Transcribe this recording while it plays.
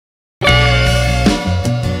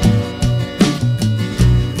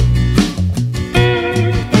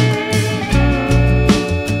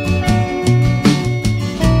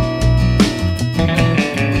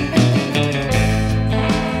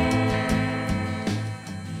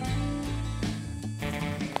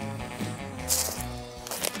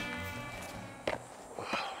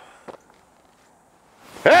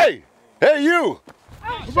Hey, you!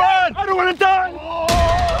 Run! I don't want to die!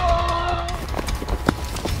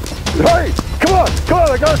 Hey, come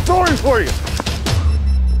on, I got a story for you.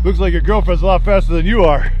 Looks like your girlfriend's a lot faster than you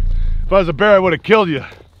are. If I was a bear, I would have killed you,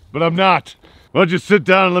 but I'm not. Why don't you sit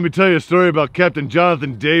down and let me tell you a story about Captain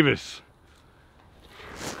Jonathan Davis.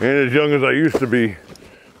 Ain't as young as I used to be,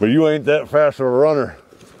 but you ain't that fast of a runner.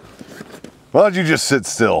 Why don't you just sit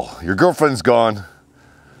still? Your girlfriend's gone.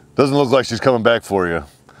 Doesn't look like she's coming back for you.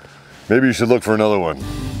 Maybe you should look for another one.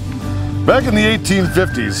 Back in the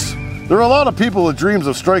 1850s, there were a lot of people with dreams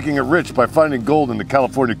of striking it rich by finding gold in the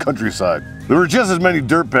California countryside. There were just as many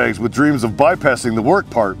dirtbags with dreams of bypassing the work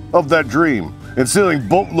part of that dream and stealing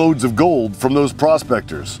boatloads of gold from those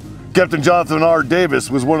prospectors. Captain Jonathan R.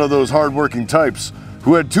 Davis was one of those hard-working types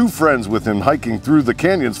who had two friends with him hiking through the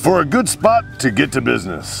canyons for a good spot to get to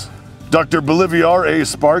business. Dr. Bolivar A.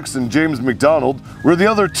 Sparks and James McDonald were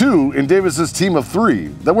the other two in Davis's team of three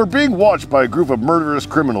that were being watched by a group of murderous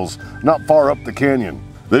criminals not far up the canyon.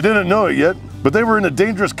 They didn't know it yet, but they were in a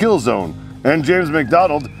dangerous kill zone, and James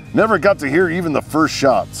McDonald never got to hear even the first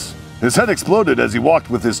shots. His head exploded as he walked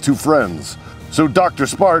with his two friends, so Dr.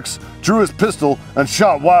 Sparks drew his pistol and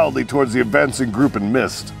shot wildly towards the advancing group and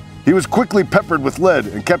missed. He was quickly peppered with lead,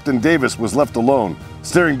 and Captain Davis was left alone,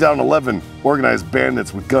 staring down 11 organized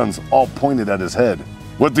bandits with guns all pointed at his head.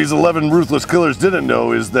 What these 11 ruthless killers didn't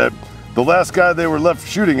know is that the last guy they were left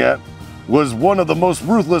shooting at was one of the most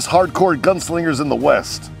ruthless hardcore gunslingers in the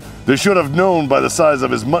West. They should have known by the size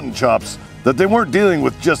of his mutton chops that they weren't dealing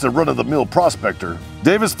with just a run-of-the-mill prospector.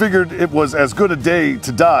 Davis figured it was as good a day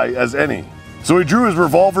to die as any. So he drew his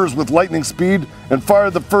revolvers with lightning speed and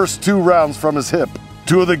fired the first 2 rounds from his hip.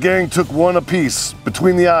 2 of the gang took one apiece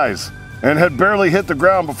between the eyes and had barely hit the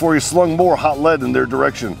ground before he slung more hot lead in their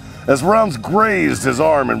direction as rounds grazed his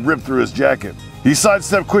arm and ripped through his jacket. He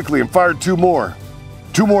sidestepped quickly and fired 2 more.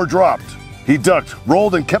 2 more dropped. He ducked,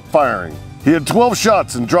 rolled, and kept firing. He had 12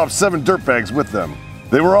 shots and dropped 7 dirtbags with them.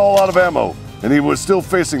 They were all out of ammo, and he was still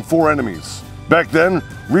facing 4 enemies. Back then,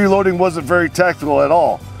 reloading wasn't very tactical at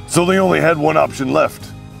all, so they only had one option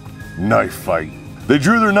left: knife fight. They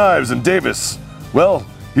drew their knives, and Davis, well,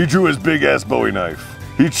 he drew his big-ass Bowie knife.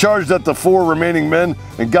 He charged at the 4 remaining men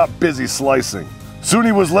and got busy slicing. Soon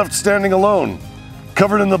he was left standing alone,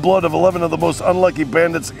 covered in the blood of 11 of the most unlucky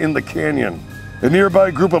bandits in the canyon. A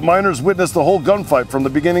nearby group of miners witnessed the whole gunfight from the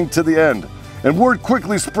beginning to the end, and word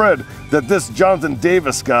quickly spread that this Jonathan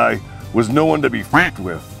Davis guy was no one to be f***ed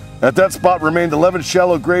with. At that spot remained 11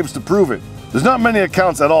 shallow graves to prove it. There's not many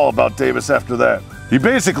accounts at all about Davis after that. He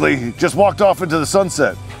basically just walked off into the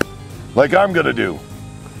sunset, like I'm gonna do.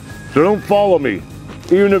 So don't follow me,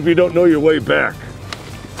 even if you don't know your way back.